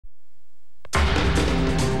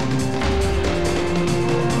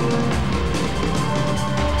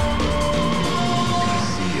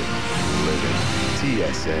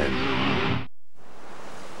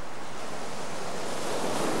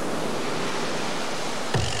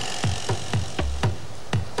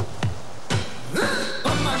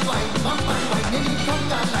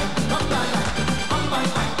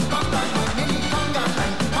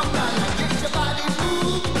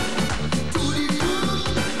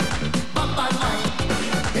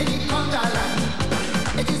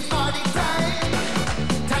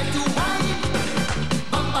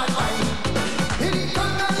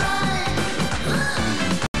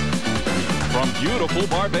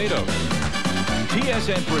tomatoes.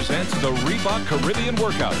 TSN presents the Reebok Caribbean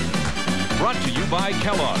Workout. Brought to you by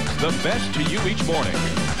Kelloggs, the best to you each morning.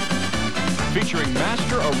 Featuring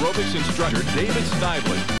Master Aerobics Instructor David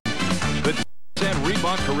Snively. The TSN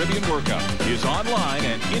Reebok Caribbean Workout is online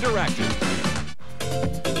and interactive.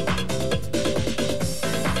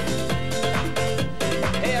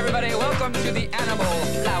 Hey everybody, welcome to the Animal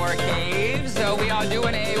Flower Caves. So we are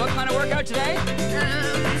doing a, what kind of workout today?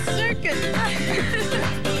 Circus.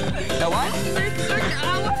 The what? Circus,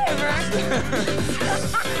 whatever.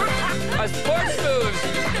 Sports moves.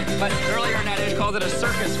 But earlier in that age called it a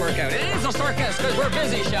circus workout. It is a circus because we're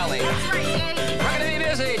busy, Shelly. That's right, Dave. We're going to be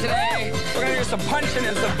busy today. We're going to do some punching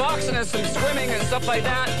and some boxing and some swimming and stuff like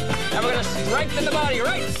that. And we're going to strengthen the body,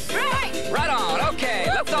 right? Right on. Okay,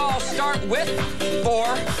 let's all start with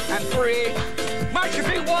 4 and 3. March your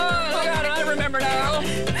feet. 1. I got it. I remember now.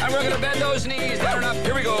 And we're going to bend those knees down and up.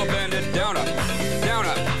 Here we go. Bend it. Down, up. Down,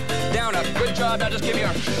 up. Down, up. Good job. Now just give me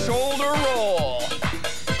a shoulder roll.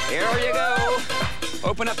 Here you go.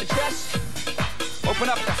 Open up the chest. Open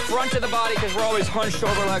up the front of the body because we're always hunched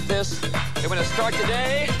over like this. We're going to start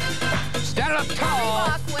today. Stand up tall.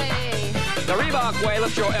 Reebok way. The Reebok way.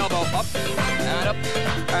 Lift your elbow up and up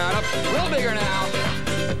and up. A little bigger now.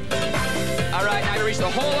 All right, now you reach the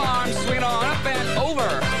whole arm. Swing it on up and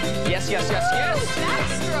over. Yes, yes, yes, yes.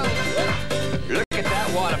 Backstroke. Look at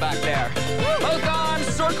that water back there. Both arms,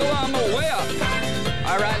 circle them way up.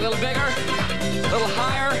 All right, a little bigger, a little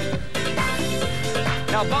higher.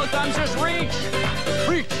 Now both arms just reach.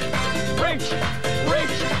 Reach, reach,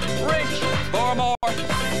 reach, reach. 4 more.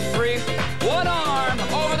 3. 1 arm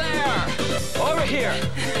over there. Over here.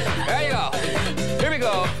 There you go. Here we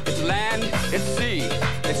go. It's land, it's sea.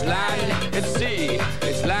 It's land, it's sea.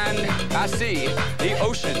 It's land, I see. The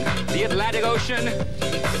ocean, the Atlantic Ocean.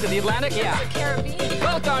 Is it the Atlantic? Yeah. The Caribbean.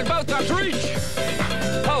 Both arms, reach.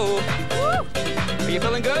 Oh. Woo. Are you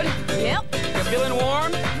feeling good? Yep. You feeling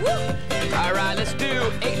warm? Woo. All right, let's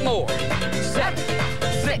do 8 more. 7,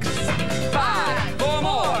 6, 5, 4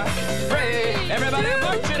 more. 3. Everybody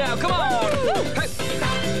march it out. Come on. Hey.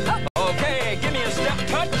 Okay, give me a step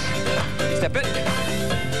touch. Step it.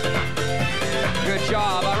 Good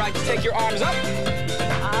job. All right, just take your arms up.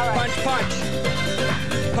 All right. Punch,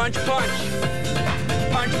 punch. Punch, punch.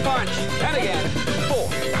 Punch, punch. And again. 4.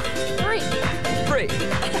 3. 3.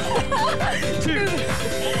 2.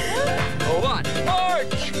 1.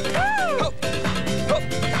 March. Hop. Hop.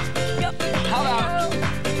 Yep. How about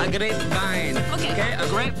a grapevine? Okay, a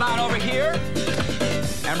grapevine over here.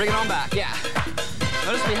 And bring it on back. Yeah.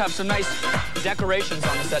 Notice we have some nice decorations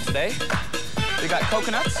on the set today. We got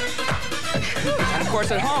coconuts. And of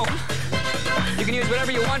course at home, you can use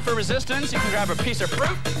whatever you want for resistance. You can grab a piece of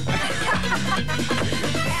fruit.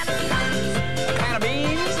 A can of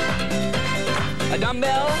beans. A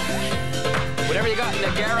dumbbell. Whatever you got in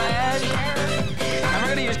the garage. And we're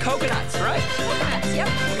going to use coconuts, right? Coconuts, yep.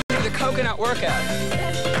 We're going to do the coconut workout.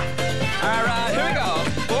 All right, here we go.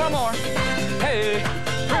 4 more. Hey,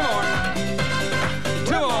 3 more.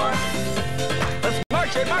 2 more. Let's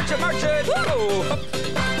march it, march it, march it. Woo!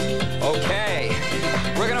 Okay.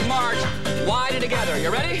 We're going to march wide and together. You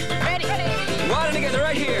ready? Ready. Wide and together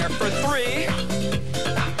right here for 3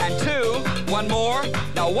 and 2. 1 more.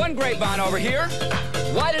 Now 1 grapevine over here.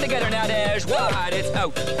 Wide and together now, Dash. Wide. It's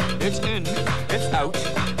out. It's in. It's out.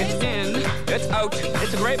 It's in. It's out.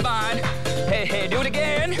 It's a grapevine. Hey, hey, do it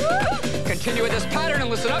again. Continue with this pattern and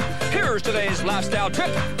listen up. Here's today's lifestyle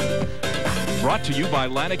tip. Brought to you by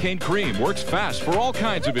Lanacane Cream. Works fast for all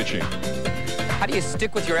kinds of itching. How do you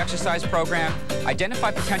stick with your exercise program?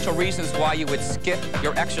 Identify potential reasons why you would skip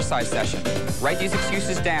your exercise session. Write these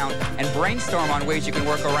excuses down and brainstorm on ways you can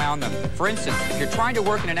work around them. For instance, if you're trying to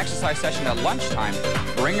work in an exercise session at lunchtime,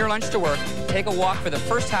 bring your lunch to work, take a walk for the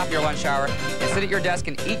first half of your lunch hour, and sit at your desk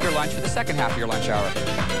and eat your lunch for the second half of your lunch hour.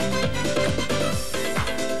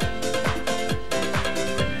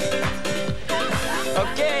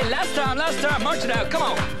 Okay, last time, march it out, come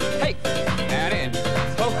on. Hey, and in,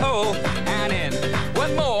 ho, ho, and in.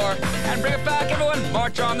 1 more, and bring it back, everyone.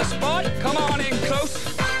 March on the spot, come on in, close,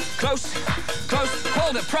 close, close.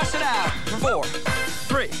 Hold it, press it out. 4,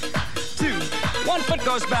 3, 2, 1 foot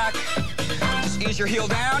goes back. Just ease your heel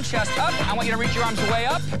down, chest up. I want you to reach your arms way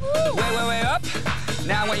up, way up.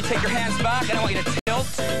 Now I want you to take your hands back, and I want you to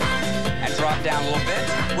tilt and drop down a little bit.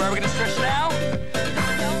 Where are we gonna stretch now?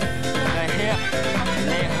 The hip,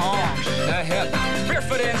 the arms, the hip. Rear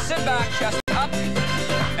foot in, sit back, chest up.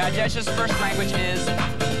 Now Jesh's first language is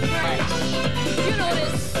French. You know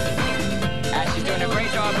this. And she's doing a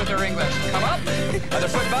great job with her English. Come up, other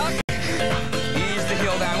foot back. Ease the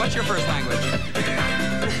heel down. What's your first language?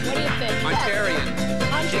 What do you think? Ontarian.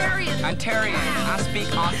 Ontario. Ontarian. I speak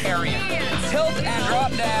Ontarian. Tilt and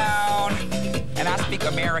drop down. And I speak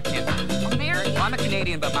American. American? I'm a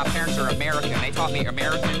Canadian, but my parents are American. They taught me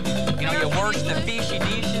American. You know, you wash the fishy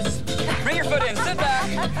dishes. Bring your foot in, sit back.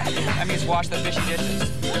 That means wash the fishy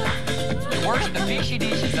dishes. You wash the fishy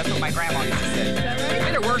dishes. That's what my grandma used to say. You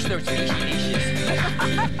better wash those fishy dishes.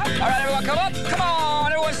 All right, everyone, come up. Come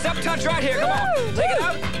on, everyone, step touch right here. Come on. Take it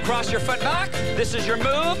out. Cross your foot back. This is your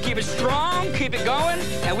move. Keep it strong. Keep it going.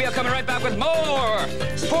 And we are coming right back with more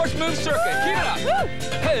Sports Move Circuit. Keep it up.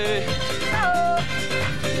 Hey.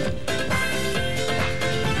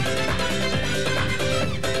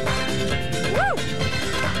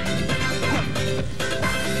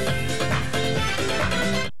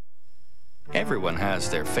 Everyone has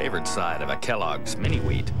their favorite side of a Kellogg's mini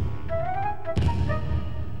wheat.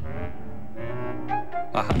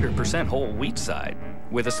 100% whole wheat side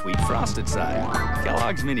with a sweet frosted side.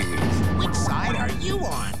 Kellogg's mini wheats. Which side are you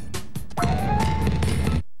on?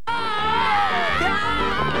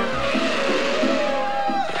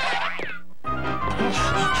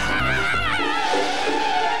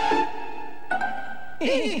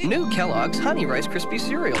 New Kellogg's Honey Rice Krispies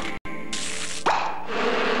cereal.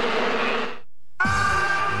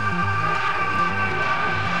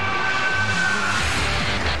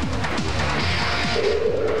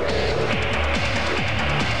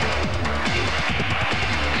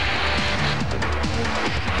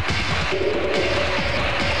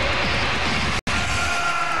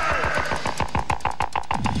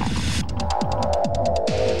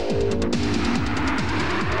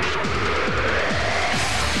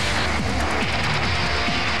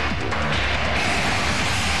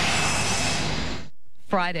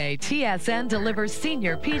 Friday, TSN delivers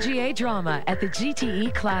senior PGA drama at the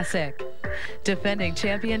GTE Classic. Defending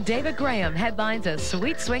champion David Graham headlines a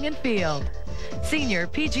sweet swinging field. Senior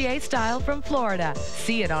PGA style from Florida.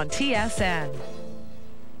 See it on TSN.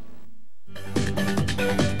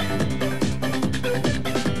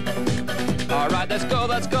 All right, let's go,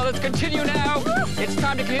 let's go, let's continue now. It's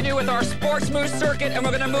time to continue with our Sports Move Circuit, and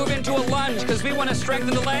we're gonna move into a lunge because we wanna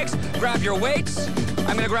strengthen the legs. Grab your weights.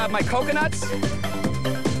 I'm gonna grab my coconuts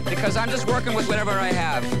because I'm just working with whatever I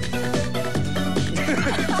have.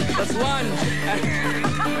 Let's lunge.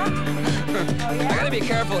 I gotta be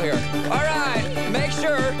careful here. All right, make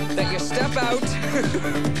sure that you step out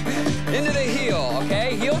into the heel,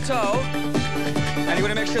 okay? Heel toe. And you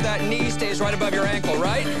want to make sure that knee stays right above your ankle,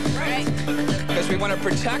 right? Right. Because we want to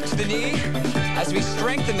protect the knee as we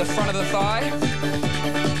strengthen the front of the thigh.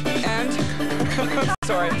 And,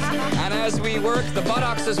 sorry, and as we work the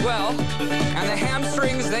buttocks as well. And the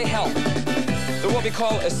hamstrings, they help. They're what we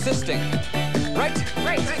call assisting. Right?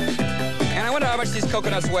 Right. And I wonder how much these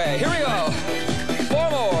coconuts weigh. Here we go. 4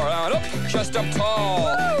 more. And up, chest up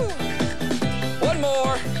tall. Woo! 1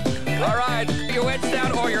 more. All right, your weights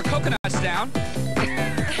down or your coconuts down.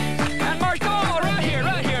 And march, come on, right here,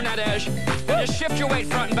 Nadej. And just shift your weight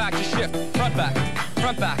front and back, just shift. Front, back,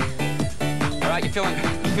 front, back. All right, you feeling?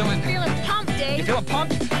 Feeling pumped, Dave. You feeling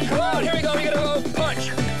pumped? Come on, here we go, we gotta go. Punch,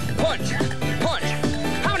 punch, punch.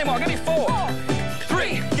 How many more? Give me 4,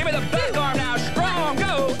 3. Give me the back arm now, strong,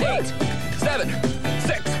 go. 8, 7,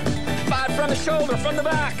 6, 5 from the shoulder, from the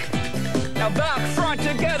back. Now back, front,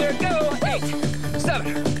 together, go. 8,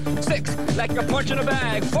 7, 6, like you're punching a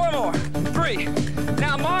bag. 4 more, 3.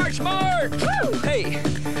 Now march, march. Woo! Hey,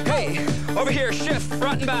 hey, over here, shift,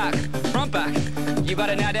 front and back, front, back. You got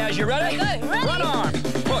it, Nadej, you ready? Good, ready. Right arm,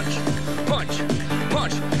 punch, punch,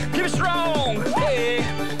 punch. Keep it strong. Hey,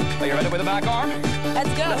 are you ready with the back arm? Let's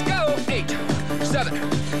go. Let's go. 8,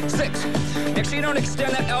 7, 6. Make sure you don't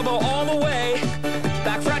extend that elbow all the way.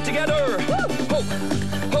 Back, front, together. Woo! Ho,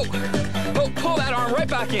 ho, ho. Pull that arm right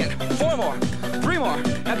back in. 4 more, 3 more.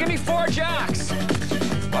 Now give me 4 jacks.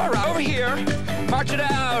 All right, over here. March it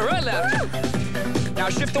out, right, left. Woo! Now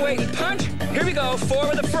shift the weight and punch. Here we go, 4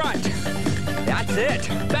 with the front. That's it.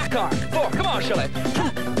 Back arm, 4. Come on, Shelly.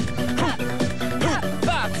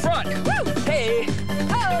 Back, front. Woo! Hey.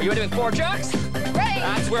 Are you ready with 4 jacks? Ready.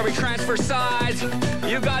 That's where we transfer sides.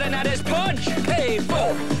 You got it, that is punch. Hey,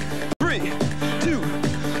 4, 3, 2.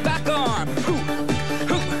 Back arm. Hoo,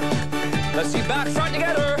 hoo. Let's see, back, front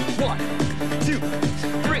together. 1, 2,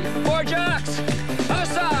 3, 4 jacks.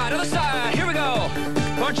 Other side, here we go.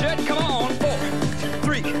 Punch it, come on. 4,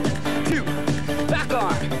 3, 2, back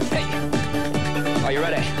arm. Hey. Are you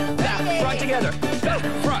ready? Back, front together. Back,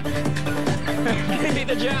 front. Give me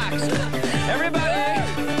the jacks. Everybody,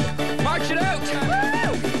 march it out.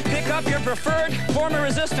 Pick up your preferred form of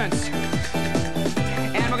resistance.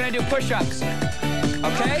 And we're gonna do push-ups.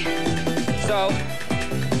 Okay? So,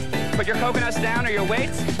 put your coconuts down or your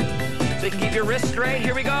weights. So you can keep your wrist straight.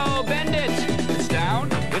 Here we go. Bend it. It's down.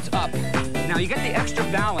 It's up. Now you get the extra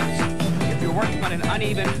balance if you're working on an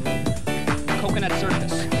uneven coconut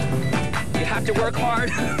surface. You have to work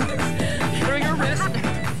hard through your wrist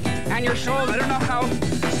and your shoulder. I don't know how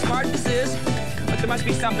smart this is, but there must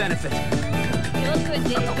be some benefit. You look good,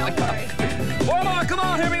 Dave. Don't worry. One more. Come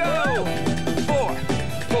on. Here we go. 4.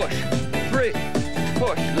 Push. 3.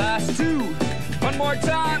 Push. Last 2. One more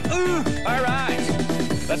time. Ooh. All right.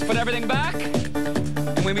 Let's put everything back.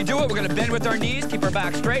 And when we do it, we're going to bend with our knees. Keep our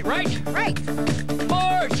back straight. Right? Right.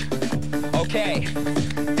 March. Okay.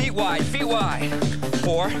 Feet wide. Feet wide.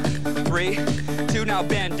 4, 3, 2. Now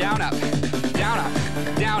bend. Down, up. Down,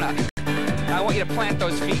 up. Down, up. Now I want you to plant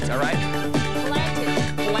those feet, all right?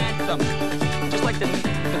 Plant them. Just like the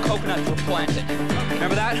coconuts were planted. Okay.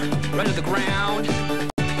 Remember that? Run to the ground.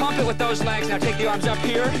 Pump it with those legs. Now take the arms up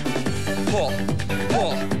here. Pull,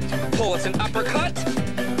 pull, pull. It's an uppercut.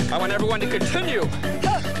 I want everyone to continue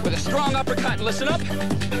with a strong uppercut. Listen up.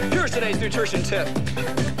 Here's today's nutrition tip.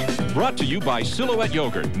 Brought to you by Silhouette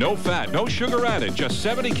Yogurt. No fat, no sugar added, just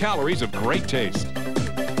 70 calories of great taste.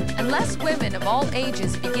 Unless women of all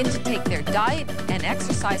ages begin to take their diet and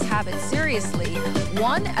exercise habits seriously,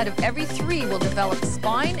 1 out of every 3 will develop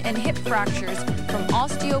spine and hip fractures from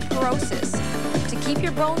osteoporosis. To keep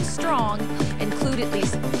your bones strong, include at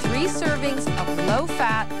least 3 servings of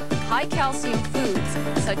low-fat, high-calcium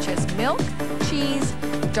foods such as milk, cheese,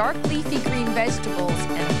 dark leafy green vegetables,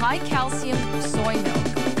 and high-calcium soy milk.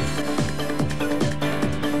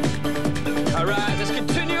 All right, let's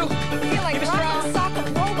continue. Feel like rock'em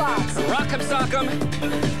sock'em robots. Rock'em sock'em.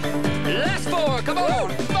 Last 4. Come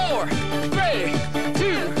on. 4, 3,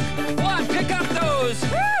 2, 1. Pick up those.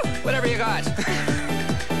 Woo! Whatever you got.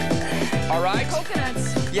 All right.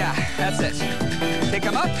 Coconuts. Yeah, that's it. Pick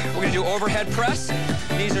them up. We're going to do overhead press.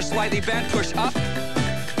 Knees are slightly bent. Push up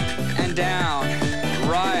and down.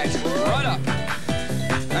 Right. Right up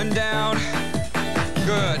and down.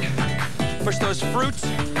 Good. Push those fruits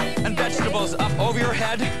and vegetables up over your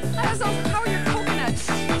head. How are your coconuts?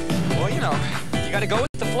 Well, you know, you got to go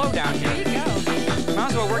with the flow down here. There you go.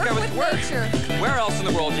 Might as well work out with nature. Where else in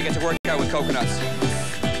the world do you get to work out with coconuts?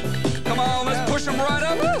 Come on, let's push them right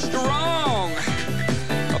up. Woo, strong.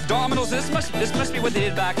 Abdominals. This must be what they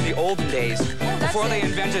did back in the olden days, before they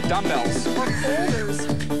invented dumbbells. Or boulders.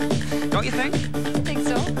 Don't you think? I think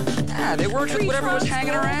so. Yeah, they worked with whatever was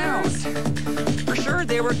hanging around. For sure,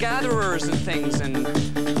 they were gatherers and things, and,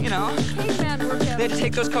 you know, Caveman workout. they had to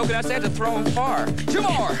take those coconuts, they had to throw them far. 2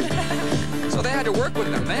 more! So they had to work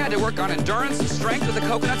with them. They had to work on endurance and strength with the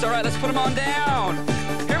coconuts. All right, let's put them on down.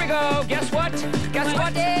 Here we go. Guess what? Guess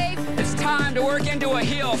what, Dave? It's time to work into a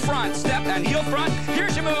heel front step and heel front.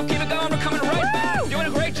 Here's your move. Keep it going. We're coming right back. Doing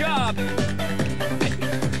a great job.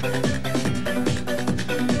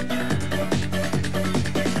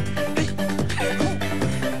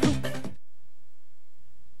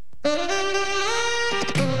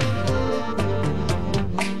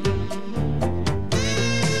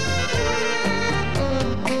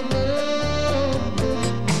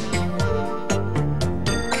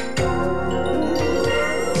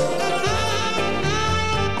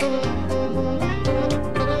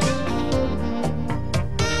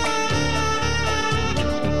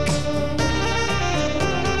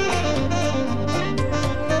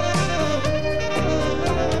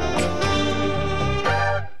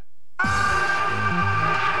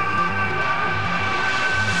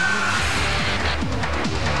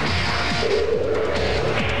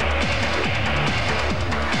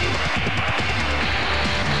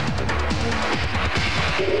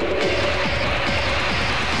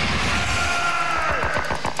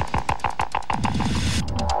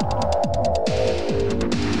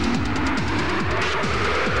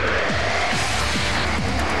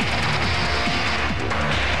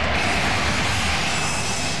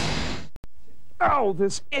 Ow,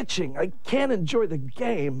 this itching. I can't enjoy the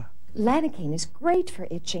game. Lanacane is great for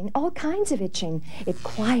itching, all kinds of itching. It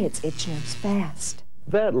quiets itch nerves fast.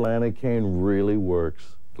 That Lanacane really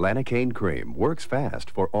works. Lanacane cream works fast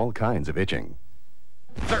for all kinds of itching.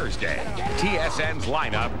 Thursday, TSN's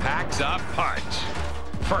lineup packs a punch.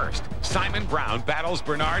 First, Simon Brown battles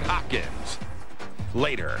Bernard Hopkins.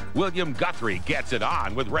 Later, William Guthrie gets it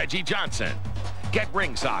on with Reggie Johnson. Get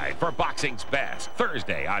ringside for boxing's best,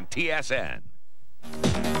 Thursday on TSN.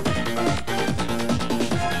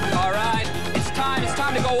 All right, it's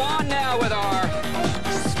time to go on now with our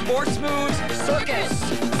sports moves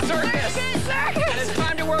circus. And it's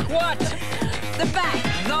time to work what? The back.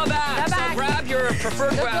 The back. The back. So grab your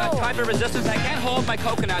preferred type of resistance. I can't hold my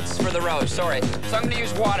coconuts for the row, sorry. So I'm going to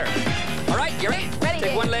use water. All right, you ready? Ready.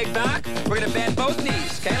 Take one leg back. We're going to bend both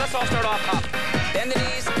knees. Okay, let's all start off up. Bend the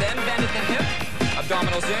knees, then bend at the hip.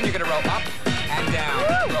 Abdominals in. You're going to roll up and down.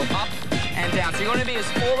 Roll up and down. So you're going to be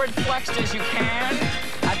as forward flexed as you can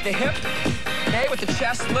at the hip. Okay, with the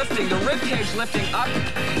chest lifting, the rib cage lifting up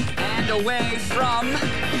and away from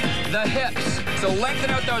the hips. So lengthen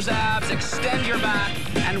out those abs, extend your back,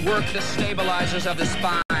 and work the stabilizers of the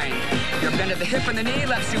spine. You're bend at the hip and the knee.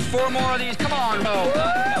 Let's do 4 more of these. Come on, roll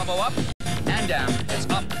up, elbow up and down. It's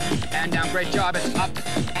up and down. Great job. It's up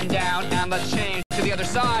and down. And let's change to the other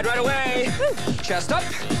side right away. Chest up.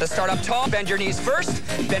 Let's start up tall. Bend your knees first.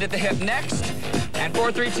 Bend at the hip next. And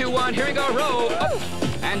 4, 3, 2, 1. Here we go. Roll up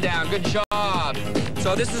and down. Good job.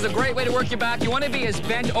 So this is a great way to work your back. You want to be as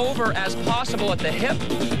bent over as possible at the hip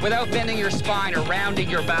without bending your spine or rounding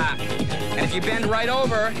your back. And if you bend right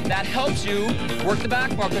over, that helps you work the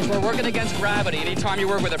back more because we're working against gravity. Anytime you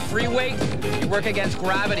work with a free weight, you work against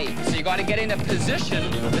gravity. So you got to get in a position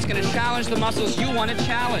that's going to challenge the muscles you want to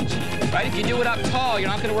challenge. Right? If you do it up tall, you're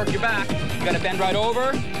not going to work your back. You got to bend right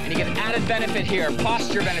over, and you get an added benefit here,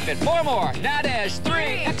 posture benefit. 4 more. Nadish. 3.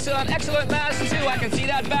 Excellent, excellent. Last 2. I can see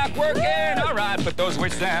that back working. All right, put those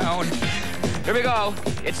weights down. Here we go.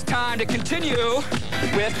 It's time to continue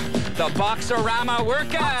with the Boxorama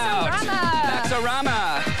workout.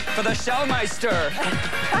 Boxorama for the Shellmeister.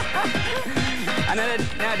 And then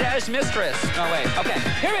Nadish Mistress. Oh, wait. Okay.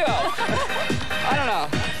 Here we go. I don't know.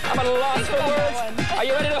 I'm at a loss for words. Are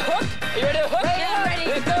you ready to hook? Are you ready to hook? Yeah, ready.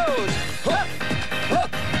 Here it goes. Hook,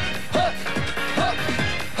 hook, hook, hook,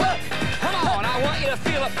 hook. Come on. I want you to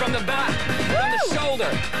feel it from the back, from the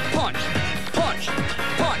shoulder. Punch, punch,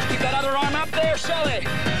 punch. Keep that other arm up there, Shelly.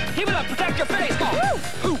 Keep it up. Protect your face. Come on.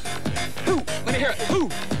 Hoo, hoo. Let me hear it. Hoo,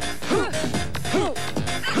 hoo, hoo,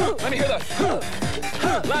 hoo. Let me hear the hoo,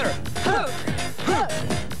 hoo. Louder. Hoo, hoo,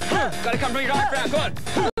 hoo. Got to come from your diaphragm. Go on.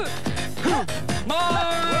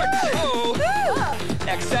 March! Oh.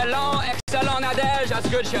 Excellent, excellent, Nadege. That's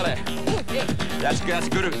good, Shelly. That's good.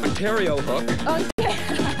 Ontario hook. Ontario.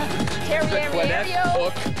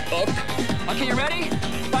 Hook, hook. Okay, you ready?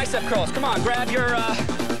 Bicep curls. Come on, grab your,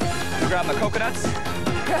 grab my coconuts.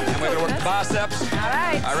 And we're gonna work the biceps. All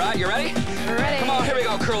right. All right, you ready? We're ready. Come on, here we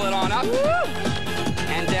go. Curl it on up. Woo.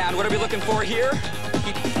 And down. What are we looking for here?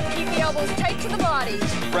 Keep the elbows tight to the body.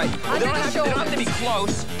 Right. Well, they don't have to be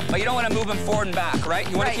close, but you don't want to move them forward and back, right?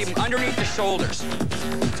 You want to keep them underneath the shoulders.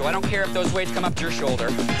 So I don't care if those weights come up to your shoulder.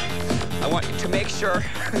 I want you to make sure.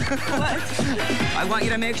 I want you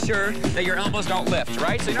to make sure that your elbows don't lift,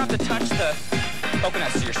 right? So you don't have to touch the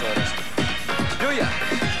coconuts to your shoulders. Do ya?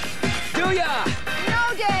 Do ya?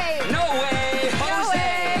 No, Dave. No way.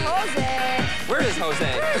 Jose. Jose. Where is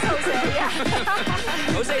Jose? Where's Jose? Yeah.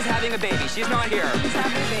 Jose's having a baby. She's not here. She's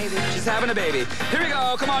having a baby. She's having a baby. Here we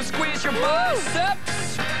go. Come on, squeeze your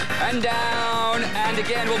biceps. And down. And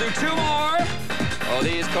again, we'll do 2 more. Oh,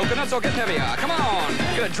 these coconuts will get heavier. Come on.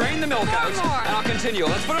 Gonna drain the milk out. More. And I'll continue.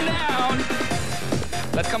 Let's put them down.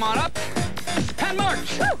 Let's come on up. And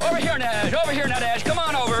march. Over here, Nadej. Over here, Nadej. Come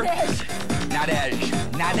on over. Nadej.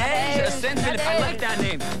 Nadej. I like that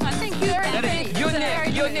name. I think you're unique.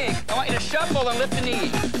 Unique. I want you to shuffle and lift the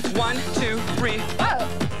knee. 1, 2, 3. Oh.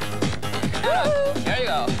 There you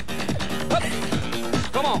go. Up.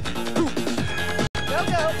 Come on. Go,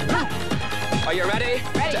 go. Are you ready?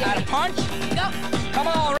 Ready. To add a punch? Go. Come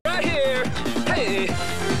on, right here. Hey.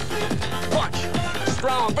 Punch.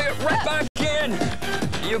 Strong. Bring it right back in.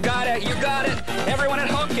 You got it. You got it. Everyone at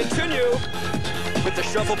home, continue with the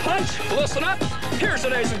shuffle punch. Listen up. Here's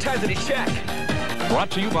today's intensity check.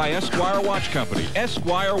 Brought to you by Esquire Watch Company.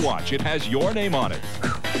 Esquire Watch. It has your name on it.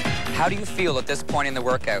 How do you feel at this point in the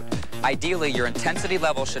workout? Ideally, your intensity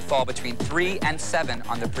level should fall between 3 and 7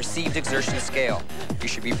 on the perceived exertion scale. You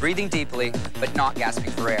should be breathing deeply, but not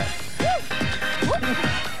gasping for air.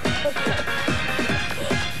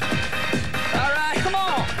 All right, come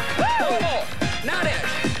on. 4 more. Not it.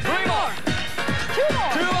 3 more. 2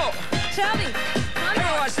 more. 2 more. Shelby.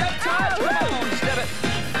 Everyone, step touch. Come on, step it.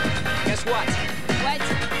 Guess what? What?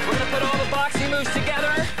 We're gonna put all the boxing moves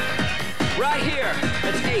together right here.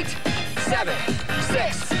 It's 8, 7,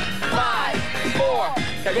 6, 5, 4.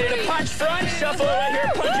 Okay, ready to punch front? Shuffle it right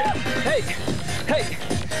here. Punch it. Hey, hey,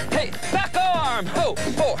 hey. Back arm. Oh,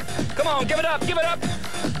 4. Come on, give it up, give it up.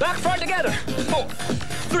 Back front together. 4,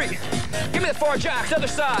 3. Give me the 4 jacks, other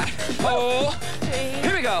side. Oh,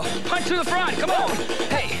 here we go. Punch to the front. Come on.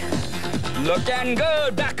 Hey, looking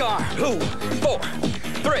good. Back arm. 2, 4,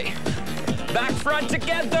 3. Back front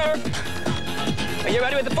together. Are you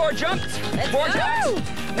ready with the 4 jumps? 4 jumps.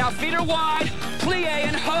 Now feet are wide. Plie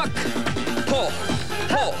and hook. Pull,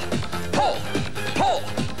 pull, pull, pull,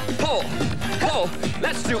 pull, pull. Ho.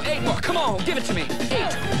 Let's do 8 more. Come on, give it to me. 8,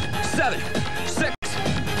 7, 6,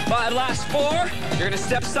 5. Last 4. You're gonna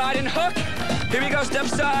step side and hook. Here we go. Step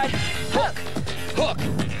side. Hook. Hook.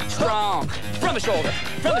 Strong. From the shoulder.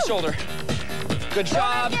 From the shoulder. Good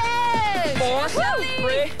job. 4,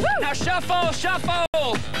 3. Now shuffle, shuffle.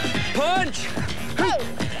 Punch.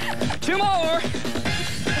 2 more.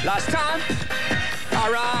 Last time.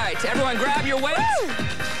 All right. Everyone grab your weights.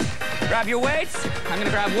 Grab your weights. I'm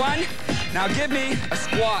gonna grab 1. Now give me a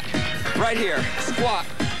squat. Right here. Squat.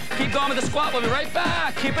 Keep going with the squat. We'll be right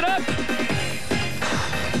back. Keep it up.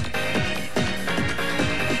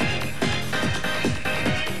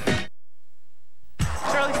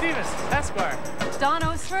 Charlie Stevens, Esquire. Don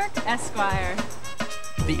Osberg, Esquire.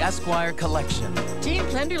 The Esquire Collection. Jean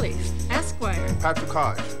Plenderleaf, Esquire. Patrick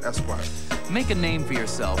Hodge, Esquire. Make a name for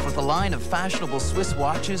yourself with a line of fashionable Swiss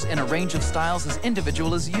watches in a range of styles as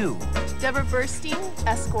individual as you. Deborah Burstein,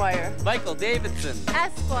 Esquire. Michael Davidson,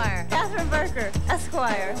 Esquire. Catherine Berker,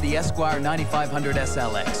 Esquire. The Esquire 9500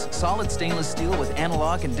 SLX. Solid stainless steel with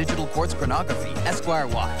analog and digital quartz chronography. Esquire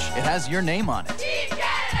watch. It has your name on it. Team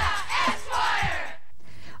Canada, Esquire.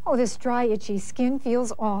 Oh, this dry, itchy skin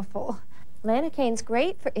feels awful. Lanacane's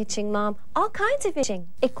great for itching, Mom. All kinds of itching.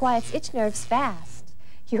 It quiets itch nerves fast.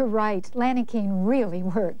 You're right. Lanacane really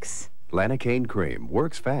works. Lanacane cream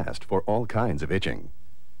works fast for all kinds of itching.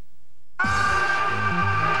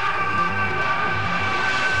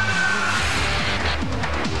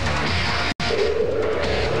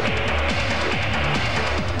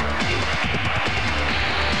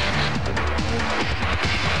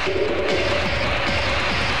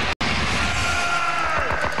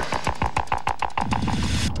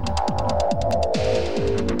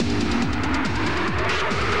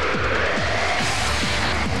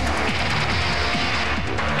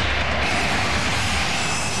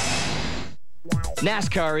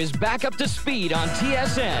 NASCAR is back up to speed on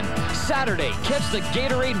TSN. Saturday, catch the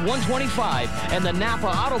Gatorade 125 and the Napa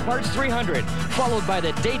Auto Parts 300, followed by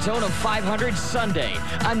the Daytona 500 Sunday.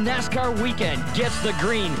 A NASCAR weekend gets the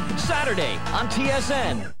green. Saturday on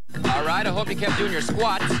TSN. All right, I hope you kept doing your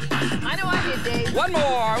squats. I know I did, Dave. One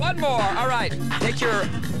more, one more. All right, take your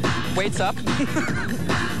weights up.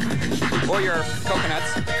 Or your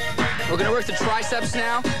coconuts. We're gonna work the triceps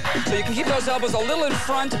now. So you can keep those elbows a little in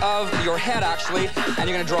front of your head, actually, and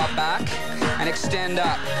you're gonna drop back and extend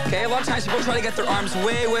up. Okay, a lot of times people try to get their arms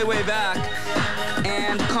way, way, way back,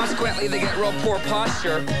 and consequently they get real poor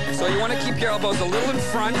posture. So you wanna keep your elbows a little in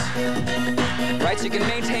front, right, so you can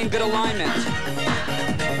maintain good alignment.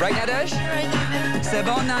 Right, Nadej? Right. C'est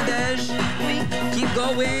bon, Nadej? Oui.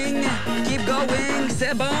 Keep going,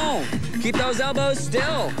 c'est bon. Keep those elbows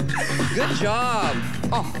still. Good job.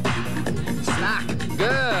 Oh, snack,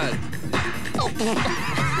 good. Oh.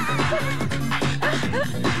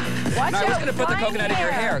 Watch now, I was going to put the coconut in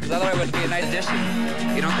your hair, because otherwise it would be a nice addition.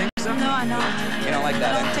 You don't think so? No, I don't. You don't like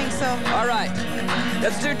that? I don't think so. All right,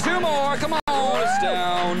 let's do 2 more. Come on, it's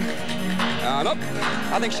down. Nope.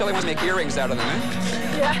 I think Shelly wants to make earrings out of them,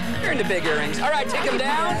 eh? Yeah. You're into big earrings. All right, take them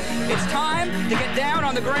down. It's time to get down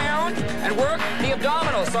on the ground and work the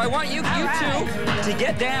abdominals. So I want you two to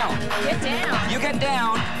get down. Get down. You get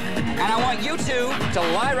down, and I want you two to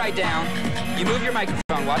lie right down. You move your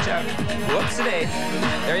microphone. Watch out. Whoops-a-day.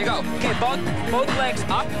 There you go. Okay, both legs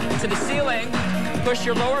up to the ceiling. Push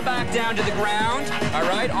your lower back down to the ground. All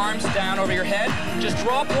right, arms down over your head. Just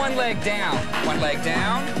drop one leg down. One leg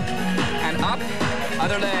down, and up.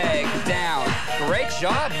 Other leg down. Great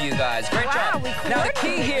job, you guys. Great job. Now, the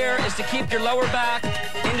key here is to keep your lower back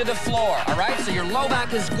into the floor, all right? So your low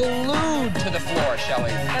back is glued to the floor, Shelly.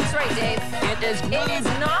 That's right, Dave. It is glued. It is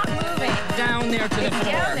not moving. Down there to the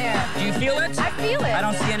floor. Down there. Do you feel it? I feel it. I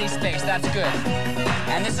don't see any space. That's good.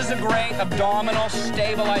 And this is a great abdominal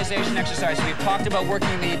stabilization exercise. We've talked about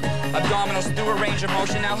working the abdominals through a range of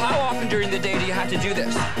motion. Now, how often during the day do you have to do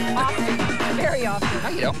this? Often. Very often. No,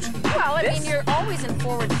 you don't. Well, I mean, you're always in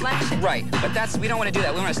forward flexion. Right, but we don't want to do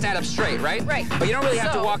that. We want to stand up straight, right? Right. But you don't really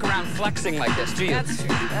have to walk around flexing like this, do you? That's true.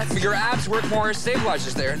 That's Your abs work more as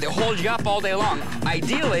stabilizers there. They hold you up all day long.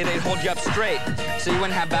 Ideally, they'd hold you up straight, so you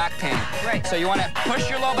wouldn't have back pain. Right. So you want to push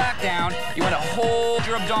your low back down. You want to hold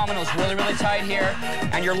your abdominals really, really tight here.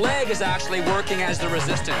 And your leg is actually working as the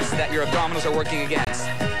resistance that your abdominals are working against.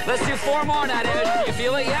 Let's do 4 more, Nadej. You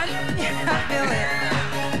feel it yet? Yeah, I feel it.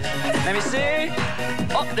 Let me see.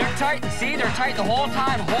 Oh, they're tight. See, they're tight the whole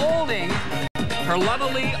time, holding her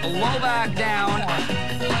lovely low back down.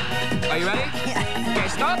 Are you ready? Yeah. Okay,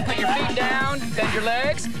 stop. Put your feet down. Bend your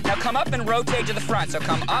legs. Now come up and rotate to the front. So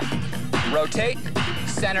come up, rotate,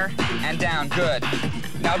 center, and down. Good.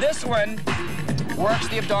 Now this one, works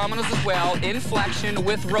the abdominals as well, in flexion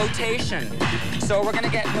with rotation. So we're gonna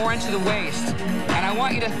get more into the waist. And I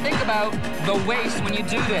want you to think about the waist when you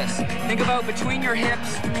do this. Think about between your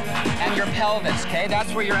hips and your pelvis, okay?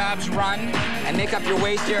 That's where your abs run and make up your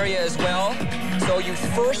waist area as well. So you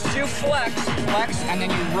flex, and then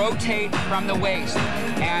you rotate from the waist.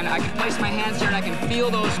 And I can place my hands here and I can feel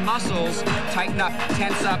those muscles tighten up,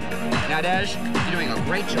 tense up. Nadej, you're doing a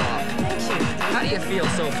great job. Thank you. How do you feel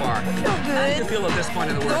so far? I feel good. How do you feel at this point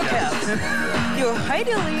in the workout? You're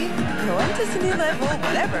ideally going to city level,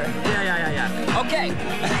 whatever. Yeah. Okay,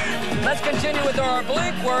 let's continue with our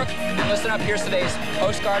oblique work. And listen up, here's today's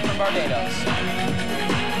postcard from Barbados.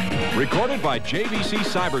 Recorded by JVC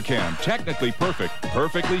Cybercam. Technically perfect,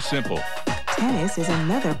 perfectly simple. Tennis is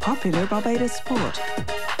another popular Barbados sport.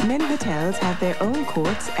 Many hotels have their own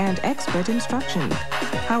courts and expert instruction.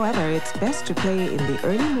 However, it's best to play in the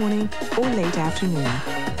early morning or late afternoon.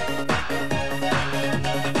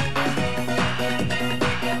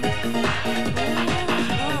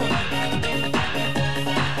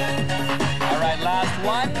 All right, last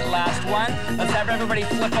one. Let's have everybody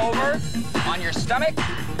flip over on your stomach,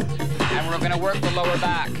 and we're gonna work the lower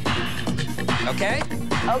back. Okay?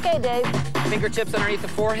 Okay, Dave. Fingertips underneath the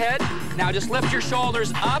forehead. Now just lift your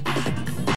shoulders up